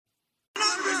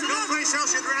someplace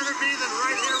else you'd rather be than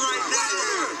right here, right now.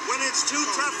 When it's too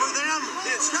tough for them,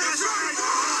 it's just right.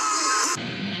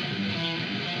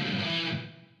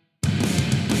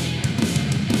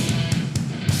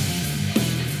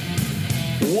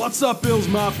 What's up, Bills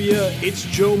Mafia? It's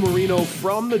Joe Marino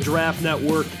from the Draft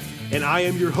Network, and I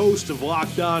am your host of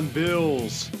Locked On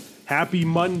Bills. Happy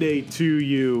Monday to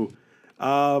you.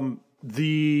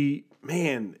 They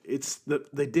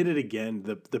did it again.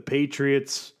 The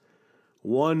Patriots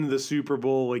won the Super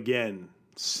Bowl again.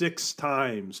 6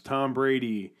 times. Tom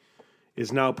Brady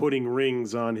is now putting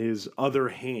rings on his other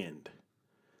hand.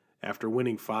 After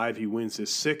winning 5, he wins his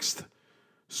 6th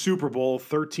Super Bowl,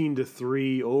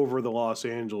 13-3 over the Los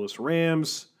Angeles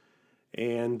Rams.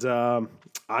 And I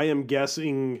am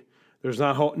guessing there's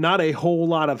not a whole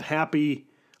lot of happy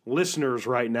listeners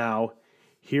right now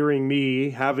hearing me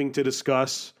having to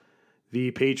discuss the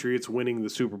Patriots winning the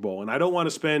Super Bowl. And I don't want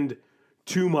to spend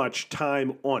too much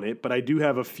time on it, but I do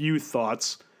have a few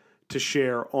thoughts to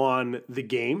share on the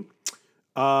game.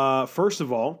 First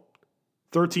of all,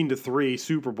 13-3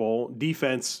 Super Bowl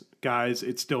defense, guys,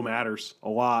 it still matters a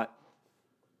lot.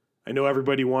 I know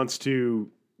everybody wants to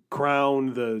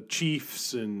crown the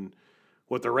Chiefs and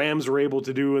what the Rams were able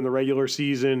to do in the regular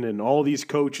season and all these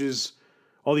coaches,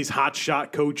 all these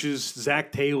hotshot coaches,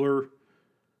 Zach Taylor,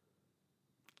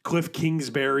 Cliff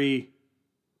Kingsbury,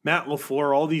 Matt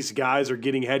LaFleur, all these guys are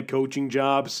getting head coaching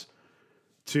jobs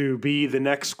to be the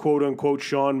next quote-unquote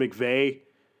Sean McVay.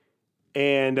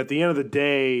 And at the end of the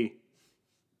day,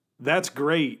 that's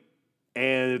great.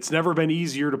 And it's never been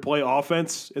easier to play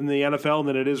offense in the NFL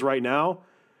than it is right now.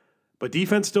 But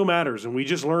defense still matters, and we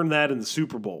just learned that in the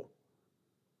Super Bowl.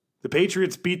 The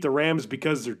Patriots beat the Rams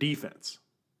because of their defense.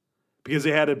 Because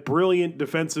they had a brilliant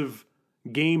defensive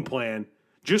game plan,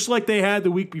 just like they had the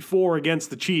week before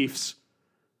against the Chiefs,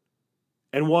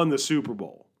 and won the Super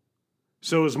Bowl.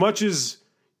 So as much as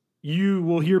you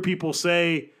will hear people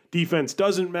say defense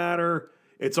doesn't matter,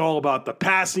 it's all about the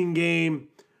passing game,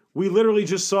 we literally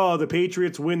just saw the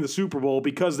Patriots win the Super Bowl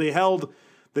because they held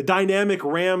the dynamic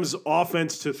Rams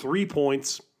offense to 3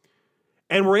 points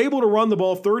and were able to run the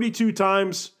ball 32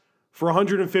 times for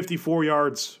 154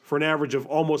 yards for an average of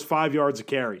almost 5 yards a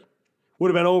carry. Would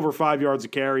have been over 5 yards a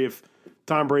carry if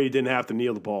Tom Brady didn't have to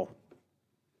kneel the ball.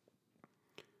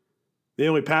 They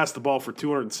only passed the ball for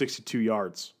 262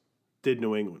 yards, did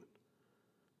New England.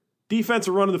 Defense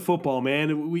are running the football,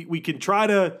 man. We can try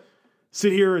to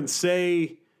sit here and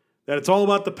say that it's all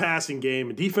about the passing game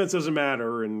and defense doesn't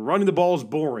matter and running the ball is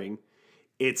boring.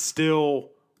 It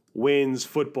still wins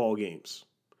football games.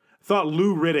 I thought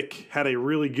Lou Riddick had a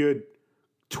really good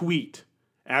tweet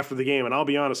after the game, and I'll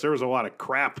be honest, there was a lot of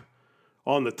crap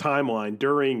on the timeline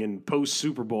during and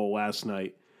post-Super Bowl last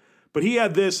night. But he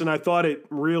had this, and I thought it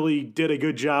really did a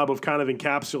good job of kind of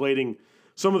encapsulating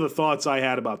some of the thoughts I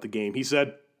had about the game. He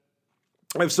said,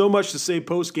 I have so much to say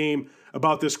post-game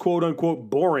about this quote-unquote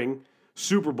boring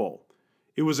Super Bowl.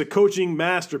 It was a coaching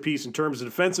masterpiece in terms of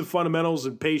defensive fundamentals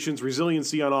and patience,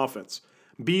 resiliency on offense.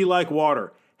 Be like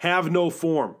water. Have no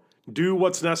form. Do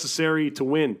what's necessary to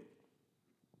win.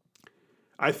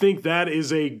 I think that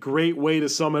is a great way to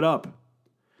sum it up.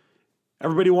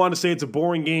 Everybody wanted to say it's a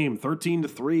boring game,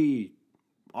 13-3,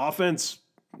 offense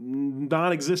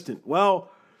non-existent. Well,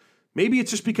 maybe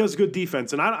it's just because of good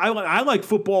defense. And I like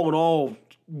football in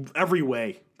every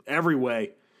way.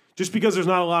 Just because there's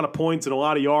not a lot of points and a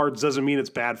lot of yards doesn't mean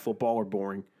it's bad football or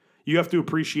boring. You have to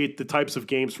appreciate the types of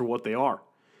games for what they are.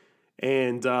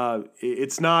 And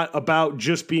it's not about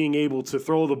just being able to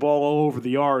throw the ball all over the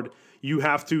yard. You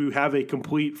have to have a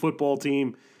complete football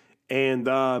team, and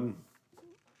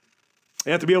they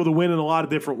have to be able to win in a lot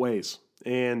of different ways.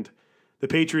 And the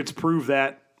Patriots prove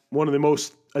that, one of the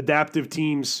most adaptive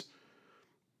teams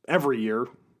every year,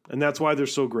 and that's why they're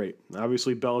so great.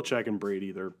 Obviously, Belichick and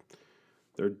Brady, they're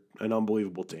an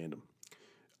unbelievable tandem.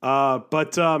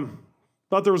 But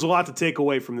thought there was a lot to take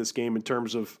away from this game in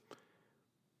terms of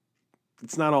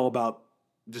it's not all about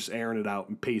just airing it out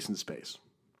and pace and space.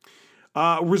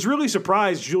 Was really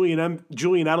surprised Julian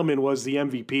Edelman was the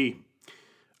MVP.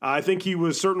 I think he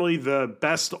was certainly the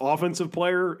best offensive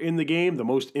player in the game, the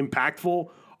most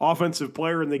impactful offensive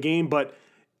player in the game, but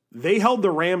they held the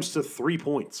Rams to 3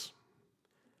 points.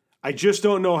 I just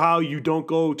don't know how you don't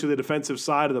go to the defensive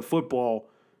side of the football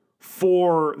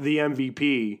for the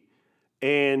MVP.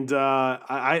 And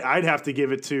I'd have to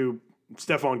give it to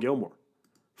Stephon Gilmore,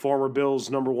 former Bills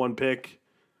 #1 pick,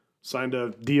 signed a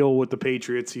deal with the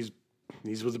Patriots. He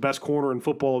was the best corner in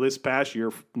football this past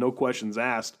year, no questions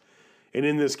asked. And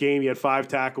in this game, he had 5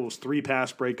 tackles, 3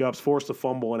 pass breakups, forced a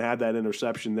fumble, and had that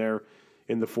interception there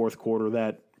in the fourth quarter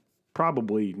that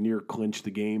probably near clinched the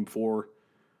game for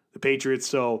the Patriots.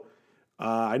 So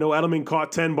I know Edelman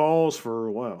caught 10 balls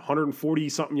for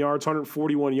 140-something yards,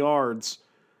 141 yards.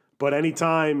 But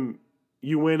anytime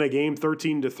you win a game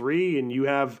 13-3 and you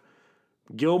have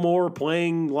Gilmore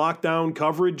playing lockdown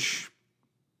coverage,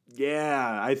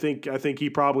 yeah, I think he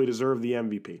probably deserved the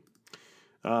MVP.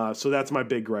 So that's my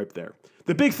big gripe there.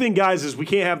 The big thing, guys, is we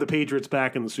can't have the Patriots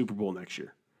back in the Super Bowl next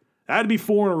year. That'd be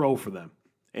 4 in a row for them.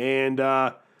 And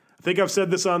I think I've said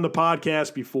this on the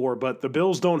podcast before, but the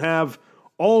Bills don't have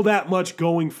all that much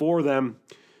going for them,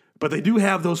 but they do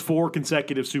have those 4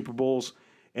 consecutive Super Bowls,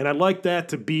 and I'd like that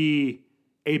to be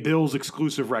a Bills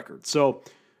exclusive record. So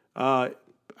I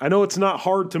know it's not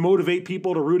hard to motivate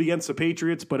people to root against the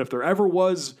Patriots, but if there ever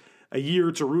was a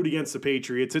year to root against the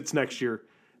Patriots, it's next year,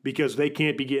 because they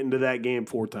can't be getting to that game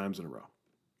 4 times in a row.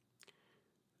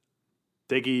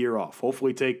 Take a year off.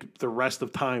 Hopefully take the rest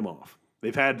of time off.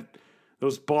 They've had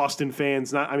those Boston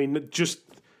fans,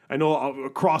 I know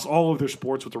across all of their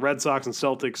sports with the Red Sox and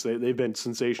Celtics, they've been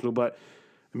sensational, but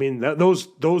I mean,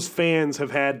 those fans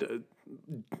have had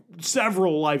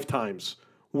several lifetimes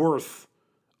worth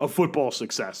of football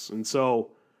success. And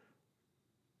so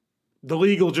the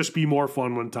league will just be more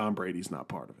fun when Tom Brady's not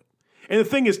part of it. And the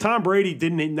thing is, Tom Brady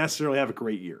didn't necessarily have a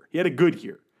great year. He had a good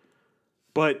year.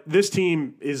 But this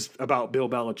team is about Bill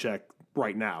Belichick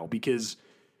right now because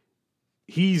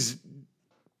he's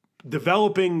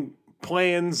developing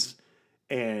plans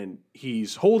and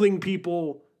he's holding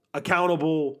people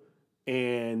accountable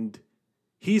and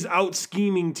he's out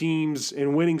scheming teams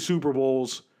and winning Super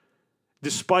Bowls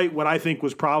despite what I think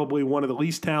was probably one of the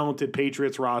least talented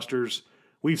Patriots rosters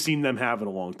we've seen them have in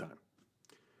a long time.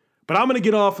 But I'm going to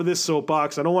get off of this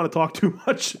soapbox. I don't want to talk too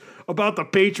much about the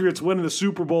Patriots winning the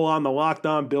Super Bowl on the Locked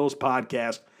On Bills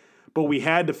podcast, but we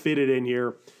had to fit it in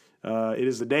here. It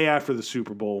is the day after the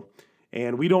Super Bowl,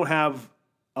 and we don't have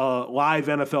a live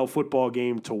NFL football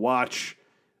game to watch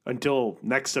until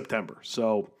next September.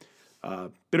 So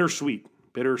bittersweet.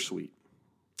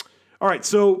 All right,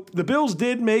 so the Bills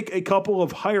did make a couple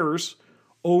of hires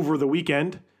over the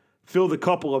weekend, filled a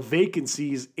couple of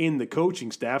vacancies in the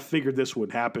coaching staff. Figured this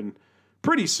would happen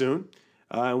pretty soon.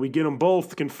 And we get them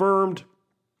both confirmed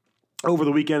over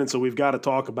the weekend, and so we've got to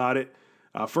talk about it.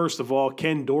 First of all,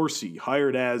 Ken Dorsey,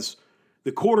 hired as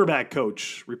the quarterback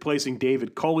coach, replacing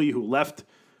David Culley, who left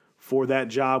for that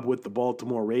job with the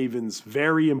Baltimore Ravens.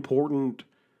 Very important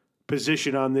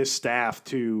position on this staff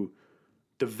to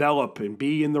develop and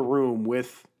be in the room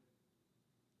with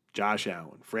Josh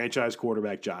Allen, franchise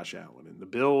quarterback Josh Allen. And the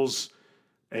Bills'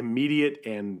 immediate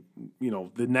and,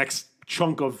 the next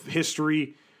chunk of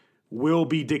history will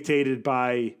be dictated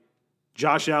by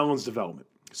Josh Allen's development.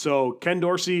 So Ken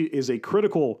Dorsey is a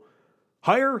critical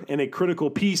hire and a critical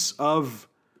piece of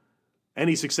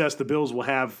any success the Bills will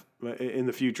have in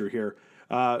the future here.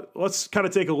 Let's kind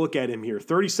of take a look at him here.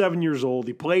 37 years old.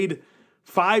 He played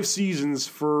 5 seasons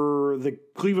for the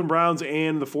Cleveland Browns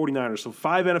and the 49ers. So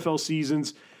 5 NFL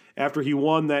seasons after he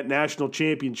won that national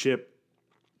championship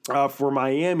for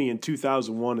Miami in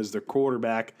 2001 as their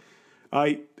quarterback.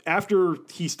 After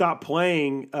he stopped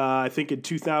playing, I think in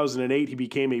 2008, he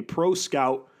became a pro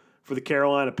scout for the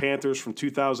Carolina Panthers from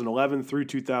 2011 through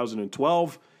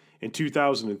 2012. In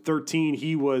 2013,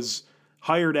 he was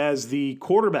hired as the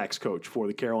quarterbacks coach for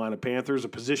the Carolina Panthers, a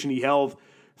position he held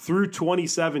through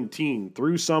 2017,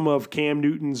 through some of Cam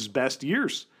Newton's best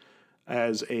years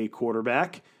as a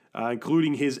quarterback,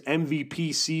 including his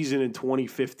MVP season in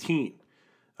 2015.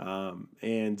 They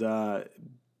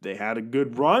had a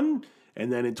good run.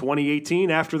 And then in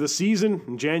 2018, after the season,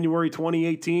 in January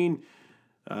 2018,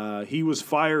 he was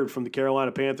fired from the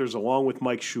Carolina Panthers along with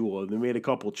Mike Shula. They made a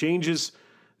couple of changes.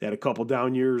 They had a couple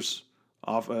down years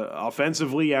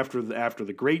offensively after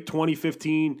the great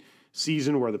 2015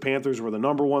 season where the Panthers were the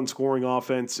number 1 scoring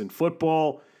offense in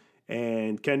football,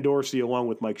 and Ken Dorsey, along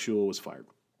with Mike Shula, was fired.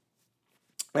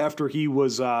 After he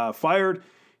was fired,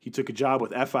 he took a job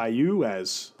with FIU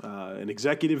as an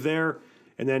executive there,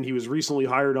 and then he was recently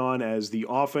hired on as an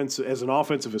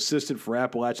offensive assistant for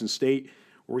Appalachian State,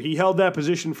 where he held that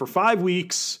position for 5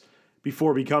 weeks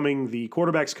before becoming the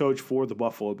quarterback's coach for the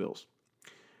Buffalo Bills.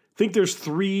 I think there's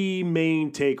 3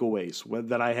 main takeaways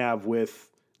that I have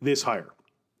with this hire.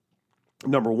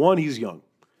 Number 1, he's young.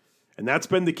 And that's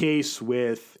been the case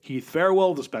with Heath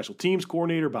Farwell, the special teams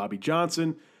coordinator, Bobby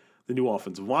Johnson, the new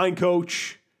offensive line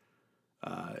coach,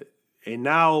 and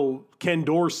now Ken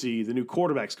Dorsey, the new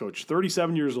quarterback's coach,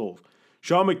 37 years old.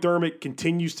 Sean McDermott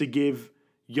continues to give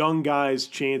young guys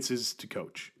chances to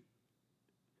coach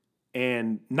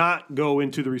and not go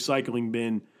into the recycling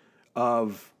bin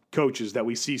of coaches that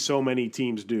we see so many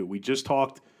teams do. We just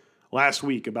talked last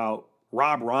week about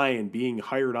Rob Ryan being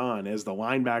hired on as the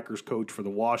linebackers coach for the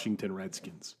Washington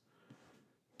Redskins.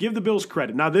 Give the Bills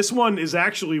credit. Now, this one is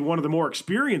actually one of the more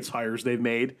experienced hires they've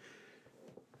made,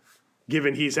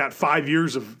 given he's had 5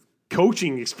 years of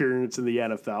coaching experience in the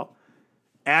NFL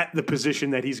at the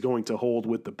position that he's going to hold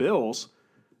with the Bills.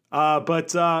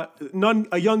 But a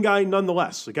young guy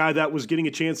nonetheless, a guy that was getting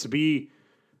a chance to be,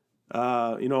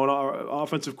 an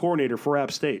offensive coordinator for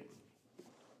App State.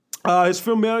 His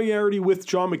familiarity with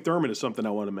Sean McDermott is something I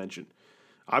want to mention.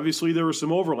 Obviously, there was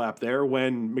some overlap there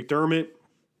when McDermott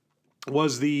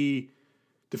was the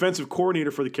defensive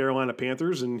coordinator for the Carolina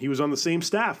Panthers, and he was on the same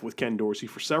staff with Ken Dorsey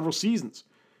for several seasons,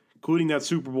 including that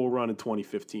Super Bowl run in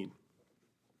 2015.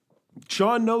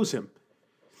 Sean knows him.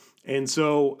 And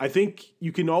so I think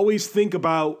you can always think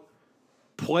about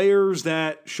players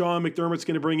that Sean McDermott's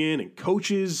going to bring in and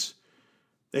coaches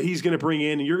that he's going to bring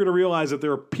in, and you're going to realize that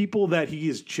there are people that he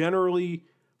is generally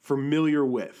familiar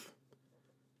with.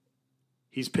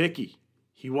 He's picky.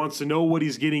 He wants to know what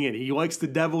he's getting in. He likes the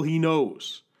devil he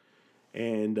knows.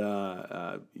 And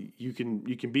you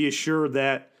can be assured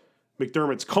that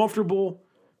McDermott's comfortable,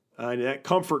 and that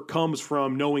comfort comes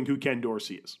from knowing who Ken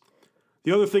Dorsey is.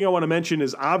 The other thing I want to mention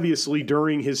is obviously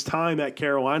during his time at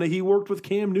Carolina, he worked with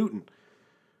Cam Newton.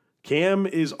 Cam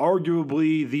is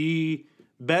arguably the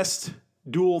best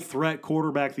dual threat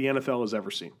quarterback the NFL has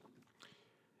ever seen.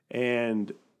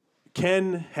 And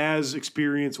Ken has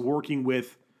experience working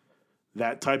with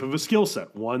that type of a skill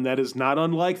set, one that is not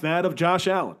unlike that of Josh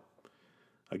Allen,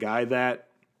 a guy that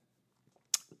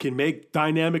can make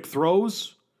dynamic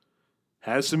throws,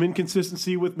 has some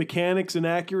inconsistency with mechanics and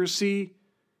accuracy,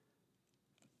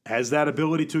 has that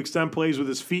ability to extend plays with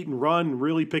his feet and run and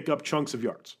really pick up chunks of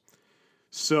yards.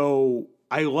 So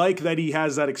I like that he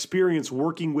has that experience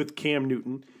working with Cam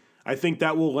Newton. I think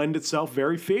that will lend itself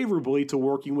very favorably to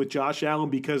working with Josh Allen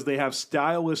because they have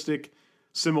stylistic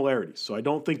similarities. So I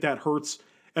don't think that hurts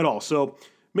at all. So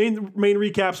main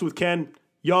recaps with Ken,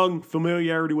 young,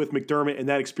 familiarity with McDermott, and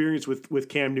that experience with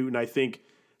Cam Newton, I think,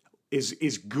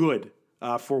 is good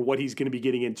for what he's going to be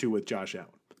getting into with Josh Allen.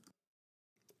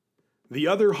 The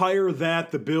other hire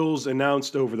that the Bills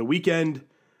announced over the weekend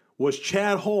was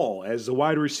Chad Hall as the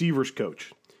wide receivers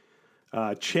coach.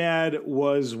 Chad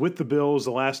was with the Bills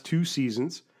the last 2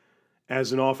 seasons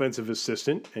as an offensive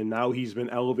assistant, and now he's been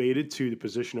elevated to the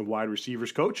position of wide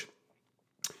receivers coach.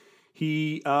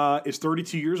 He is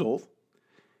 32 years old,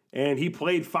 and he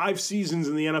played 5 seasons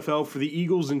in the NFL for the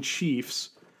Eagles and Chiefs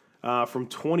from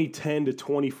 2010 to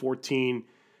 2014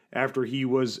 after he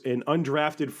was an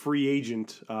undrafted free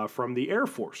agent from the Air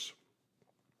Force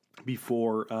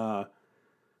before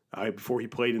he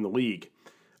played in the league.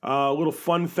 A little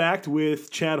fun fact with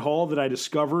Chad Hall that I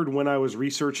discovered when I was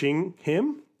researching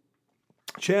him.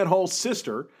 Chad Hall's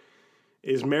sister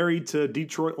is married to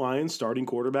Detroit Lions starting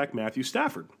quarterback Matthew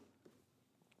Stafford.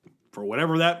 For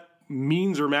whatever that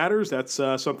means or matters, that's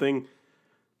something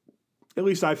at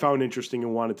least I found interesting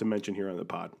and wanted to mention here on the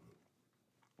pod.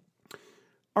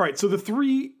 All right, so the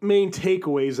 3 main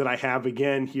takeaways that I have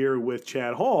again here with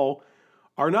Chad Hall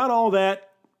are not all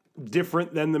that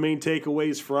different than the main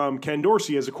takeaways from Ken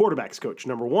Dorsey as a quarterback's coach.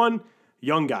 Number 1,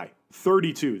 young guy,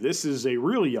 32. This is a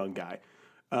really young guy.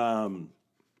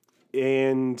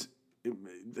 And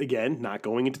again, not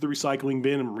going into the recycling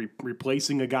bin and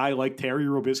replacing a guy like Terry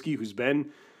Robisky, who's been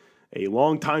a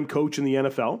longtime coach in the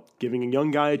NFL, giving a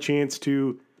young guy a chance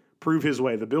to prove his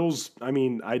way. The Bills,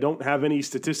 I don't have any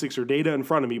statistics or data in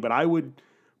front of me, but I would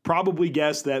probably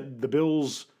guess that the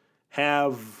Bills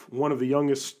have one of the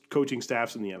youngest coaching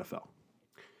staffs in the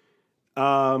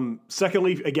NFL.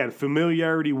 Secondly, again,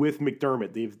 familiarity with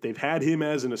McDermott. They've had him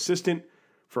as an assistant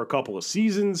for a couple of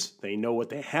seasons. They know what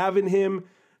they have in him.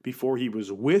 Before he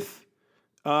was with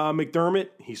McDermott,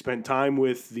 he spent time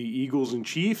with the Eagles and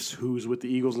Chiefs. Who's with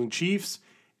the Eagles and Chiefs?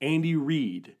 Andy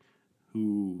Reid,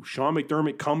 who Sean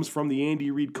McDermott comes from the Andy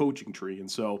Reid coaching tree.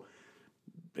 And so,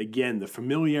 again, the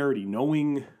familiarity,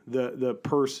 knowing the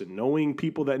person, knowing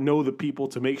people that know the people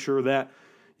to make sure that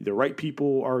the right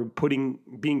people are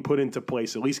being put into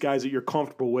place, at least guys that you're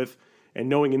comfortable with, and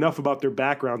knowing enough about their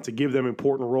background to give them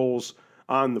important roles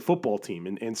on the football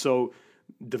team. And so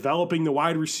developing the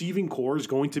wide receiving core is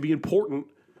going to be important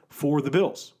for the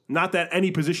Bills. Not that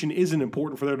any position isn't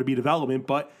important for there to be development,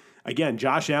 but again,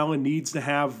 Josh Allen needs to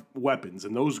have weapons,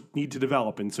 and those need to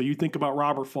develop. And so you think about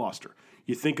Robert Foster.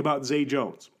 You think about Zay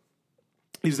Jones.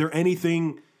 Is there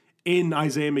anything in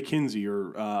Isaiah McKenzie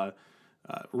or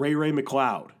Ray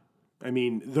McLeod?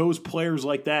 Those players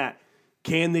like that,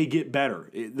 can they get better?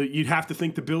 You'd have to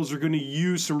think the Bills are going to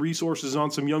use some resources on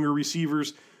some younger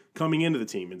receivers coming into the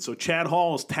team. And so Chad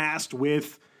Hall is tasked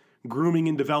with grooming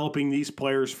and developing these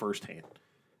players firsthand.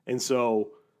 And so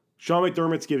Sean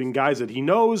McDermott's giving guys that he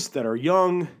knows that are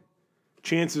young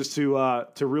chances to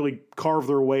really carve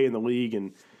their way in the league.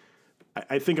 And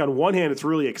I think on one hand, it's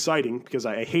really exciting because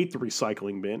I hate the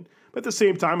recycling bin. But at the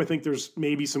same time, I think there's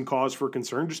maybe some cause for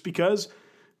concern just because,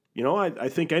 I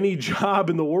think any job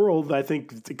in the world, I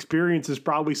think experience is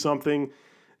probably something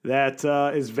that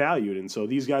is valued. And so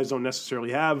these guys don't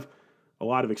necessarily have a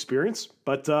lot of experience,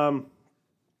 but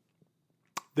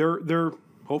they're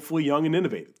hopefully young and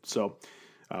innovative. So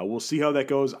we'll see how that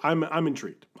goes. I'm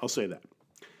intrigued. I'll say that.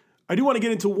 I do want to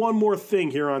get into one more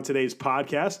thing here on today's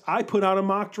podcast. I put out a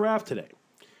mock draft today,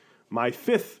 my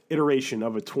 5th iteration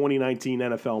of a 2019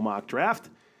 NFL mock draft,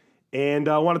 and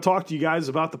I want to talk to you guys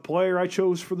about the player I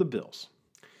chose for the Bills.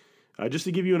 Just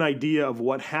to give you an idea of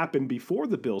what happened before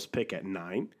the Bills pick at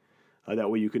 9, that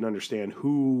way you can understand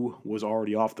who was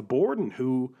already off the board and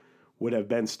who would have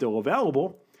been still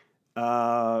available.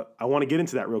 I want to get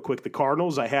into that real quick. The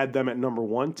Cardinals, I had them at number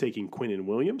 1, taking Quinnen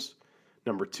Williams.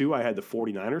 Number 2, I had the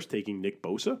 49ers taking Nick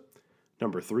Bosa.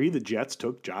 Number 3, the Jets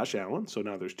took Josh Allen. So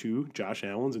now there's 2 Josh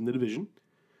Allens in the division.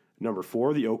 Number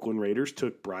 4, the Oakland Raiders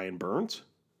took Brian Burns.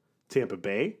 Tampa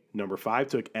Bay, number 5,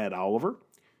 took Ed Oliver.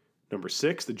 Number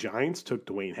 6, the Giants took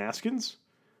Dwayne Haskins.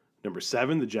 Number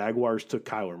 7, the Jaguars took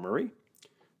Kyler Murray.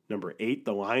 Number 8,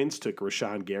 the Lions took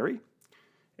Rashawn Gary.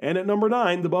 And at number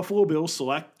 9, the Buffalo Bills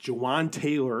select Jawaan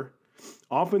Taylor,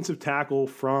 offensive tackle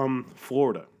from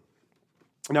Florida.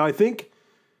 Now, I think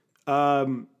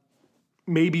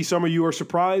maybe some of you are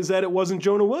surprised that it wasn't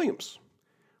Jonah Williams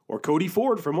or Cody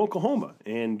Ford from Oklahoma.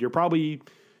 And you're probably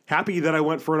happy that I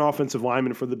went for an offensive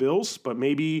lineman for the Bills, but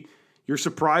maybe you're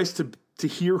surprised to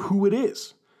hear who it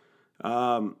is.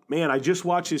 Man, I just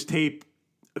watched his tape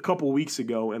a couple weeks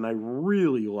ago, and I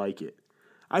really like it.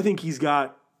 I think he's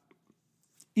got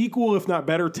equal, if not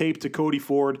better, tape to Cody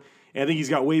Ford, and I think he's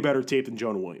got way better tape than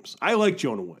Jonah Williams. I like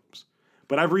Jonah Williams,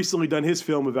 but I've recently done his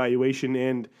film evaluation,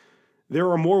 and there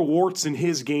are more warts in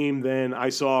his game than I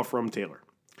saw from Taylor.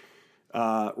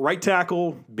 Right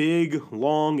tackle, big,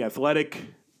 long, athletic.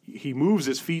 He moves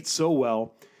his feet so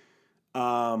well.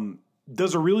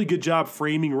 Does a really good job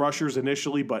framing rushers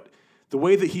initially, but the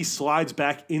way that he slides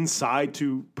back inside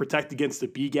to protect against the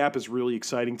B gap is really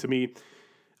exciting to me.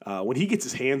 When he gets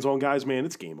his hands on guys, man,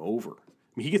 it's game over.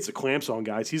 I mean, he gets the clamps on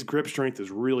guys. His grip strength is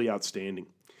really outstanding.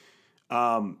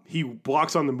 He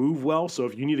blocks on the move well, so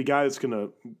if you need a guy that's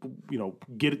going to,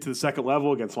 get it to the second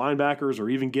level against linebackers or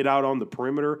even get out on the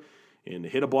perimeter and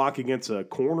hit a block against a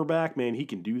cornerback, man, he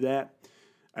can do that.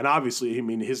 And obviously, I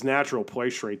mean, his natural play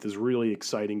strength is really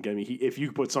exciting. I mean, if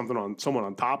you put someone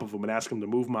on top of him and ask him to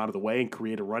move him out of the way and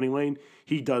create a running lane,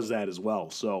 he does that as well.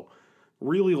 So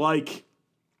really like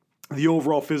the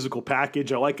overall physical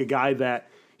package. I like a guy that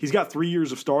he's got 3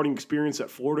 years of starting experience at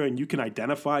Florida, and you can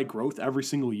identify growth every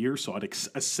single year. So an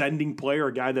ascending player,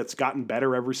 a guy that's gotten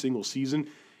better every single season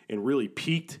and really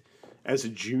peaked as a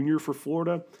junior for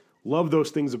Florida. Love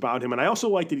those things about him. And I also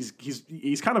like that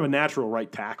he's kind of a natural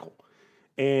right tackle.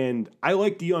 And I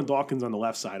like Dion Dawkins on the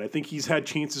left side. I think he's had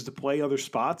chances to play other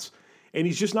spots, and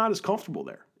he's just not as comfortable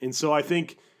there. And so I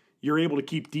think you're able to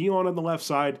keep Dion on the left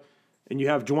side, and you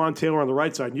have Jawaan Taylor on the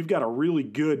right side, and you've got a really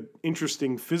good,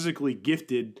 interesting, physically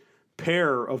gifted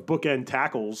pair of bookend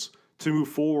tackles to move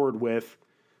forward with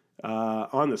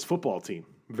on this football team.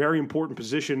 Very important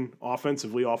position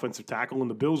offensively, offensive tackle, and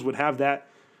the Bills would have that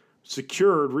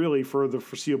secured really for the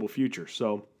foreseeable future.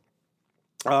 So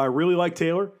I really like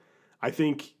Taylor. I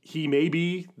think he may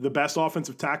be the best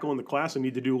offensive tackle in the class. I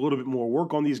need to do a little bit more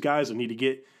work on these guys. I need to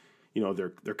get,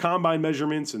 their combine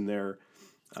measurements and their,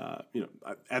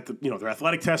 their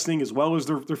athletic testing as well as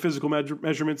their physical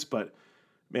measurements. But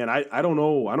man, I don't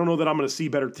know. I don't know that I'm going to see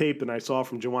better tape than I saw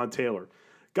from Jawaan Taylor.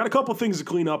 Got a couple things to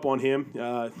clean up on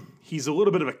him. He's a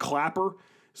little bit of a clapper.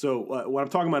 So what I'm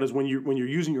talking about is when you're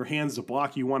using your hands to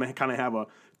block, you want to kind of have a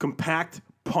compact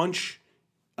punch.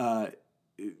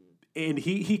 And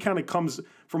he kind of comes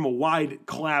from a wide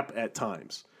clap at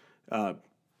times.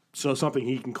 So something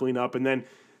he can clean up. And then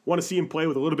want to see him play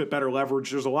with a little bit better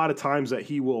leverage. There's a lot of times that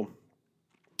he will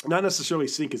not necessarily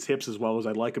sink his hips as well as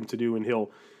I'd like him to do, and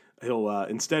he'll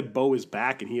instead bow his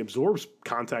back, and he absorbs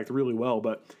contact really well.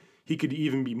 But he could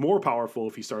even be more powerful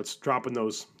if he starts dropping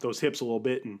those hips a little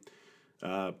bit and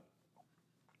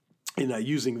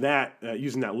using that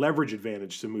leverage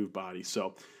advantage to move bodies.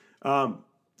 So.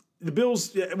 The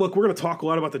Bills, look, we're going to talk a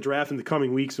lot about the draft in the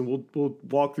coming weeks, and we'll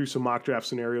walk through some mock draft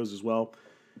scenarios as well.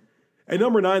 At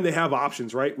number 9, they have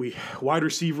options, right? Wide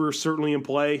receiver certainly in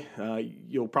play.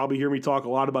 You'll probably hear me talk a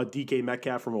lot about DK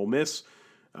Metcalf from Ole Miss.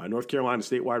 North Carolina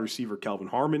State wide receiver Kelvin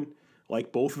Harmon.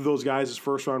 Like both of those guys as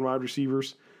first-round wide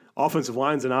receivers. Offensive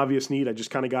line's an obvious need. I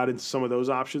just kind of got into some of those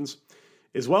options,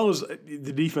 as well as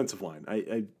the defensive line.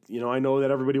 I know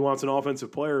that everybody wants an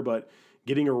offensive player, but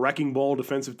getting a wrecking ball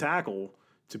defensive tackle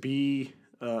to be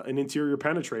an interior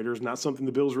penetrator is not something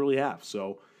the Bills really have.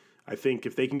 So I think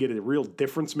if they can get a real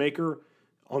difference maker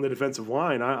on the defensive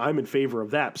line, I'm in favor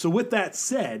of that. So with that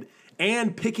said,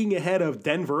 and picking ahead of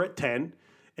Denver at 10,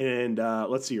 and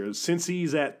let's see here,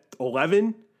 Cincy's at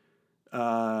 11,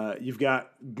 you've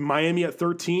got Miami at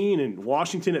 13 and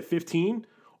Washington at 15.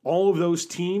 All of those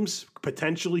teams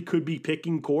potentially could be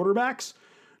picking quarterbacks.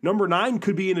 Number 9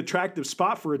 could be an attractive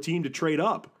spot for a team to trade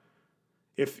up.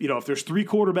 If there's 3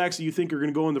 quarterbacks that you think are going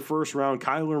to go in the first round,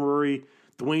 Kyler Murray,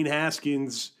 Dwayne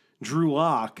Haskins, Drew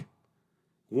Lock,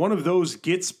 one of those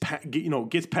gets past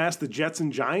the Jets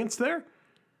and Giants there,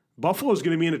 Buffalo's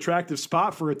going to be an attractive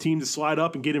spot for a team to slide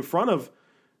up and get in front of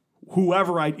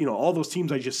whoever all those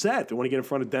teams I just said. If they want to get in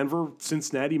front of Denver,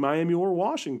 Cincinnati, Miami, or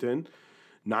Washington,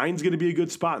 9's going to be a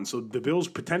good spot. And so the Bills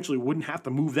potentially wouldn't have to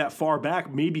move that far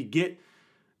back, maybe get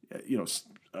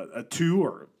a 2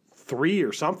 or 3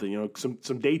 or something,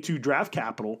 some day 2 draft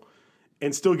capital,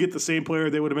 and still get the same player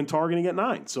they would have been targeting at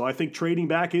 9. So I think trading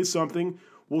back is something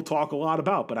we'll talk a lot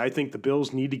about, but I think the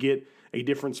Bills need to get a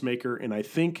difference maker, and I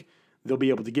think they'll be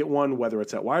able to get one, whether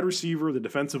it's at wide receiver, the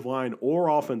defensive line, or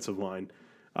offensive line,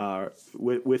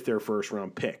 with their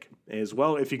first-round pick. As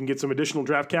well, if you can get some additional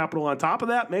draft capital on top of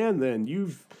that, man, then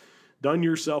you've done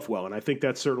yourself well, and I think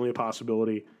that's certainly a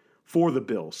possibility for the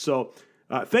Bills. So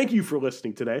thank you for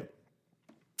listening today.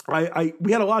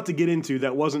 We had a lot to get into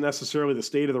that wasn't necessarily the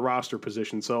state of the roster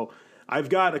position, so I've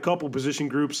got a couple position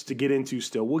groups to get into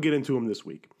still. We'll get into them this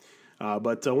week.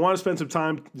 But I want to spend some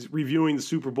time reviewing the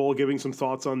Super Bowl, giving some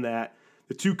thoughts on that,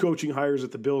 the 2 coaching hires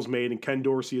that the Bills made, and Ken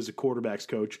Dorsey as a quarterback's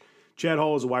coach, Chad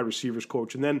Hall as a wide receivers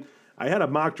coach. And then I had a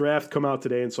mock draft come out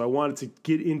today, and so I wanted to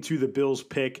get into the Bills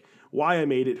pick, why I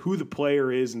made it, who the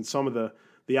player is, and some of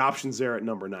the options there at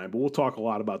number 9. But we'll talk a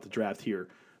lot about the draft here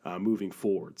moving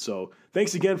forward. So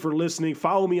thanks again for listening.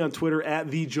 Follow me on Twitter at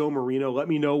 @TheJoeMarino. Let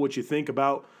me know what you think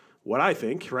about what I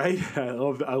think, right? I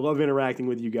love interacting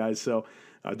with you guys, so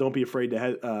don't be afraid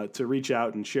to reach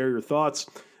out and share your thoughts.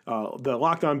 The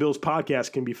Locked On Bills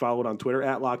podcast can be followed on Twitter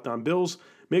at Locked On Bills.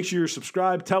 Make sure you're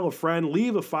subscribed, tell a friend,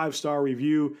 leave a 5-star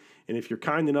review, and if you're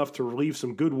kind enough to leave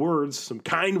some good words, some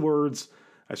kind words,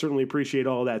 I certainly appreciate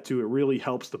all that too. It really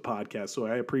helps the podcast, so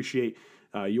I appreciate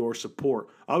your support.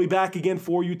 I'll be back again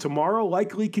for you tomorrow,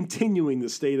 likely continuing the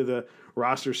state of the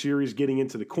roster series, getting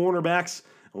into the cornerbacks,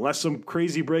 unless some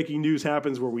crazy breaking news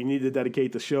happens where we need to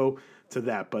dedicate the show to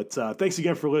that. But thanks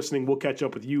again for listening. We'll catch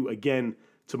up with you again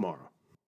tomorrow.